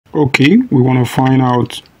Okay, we want to find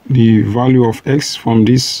out the value of x from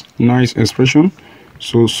this nice expression.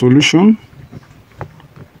 So solution,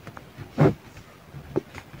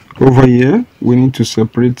 over here we need to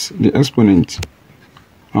separate the exponent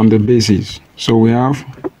and the basis. So we have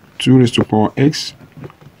 2 raised to power x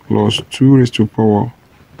plus 2 raised to power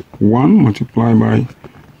 1 multiplied by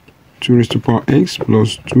 2 raised to power x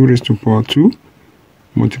plus 2 raised to power 2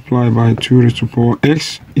 multiplied by 2 raised to power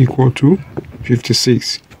x equal to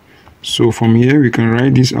 56. So from here we can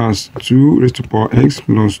write this as 2 raised to power x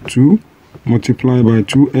plus 2 multiplied by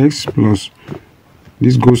 2x plus,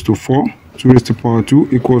 this goes to 4, 2 raised to power 2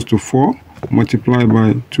 equals to 4 multiplied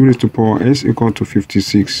by 2 raised to power x equal to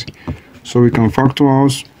 56. So we can factor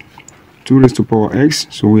out 2 raised to power x.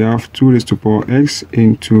 So we have 2 raised to power x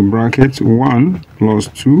into bracket 1 plus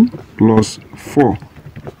 2 plus 4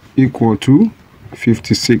 equal to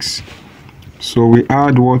 56. So we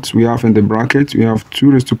add what we have in the bracket. We have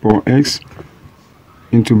 2 raised to power x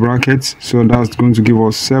into brackets, so that's going to give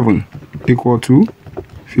us 7 equal to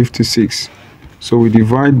 56. So we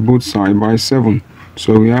divide both sides by 7.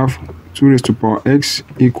 So we have 2 raised to power x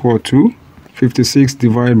equal to 56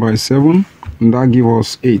 divided by 7, and that gives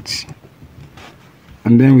us 8.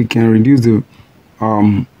 And then we can reduce the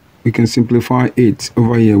we can simplify 8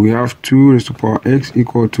 over here. We have 2 raised to power x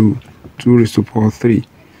equal to 2 raised to power 3.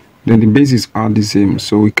 Then the bases are the same,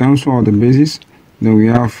 so we cancel out the bases. Then we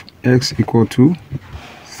have x equal to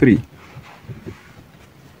 3.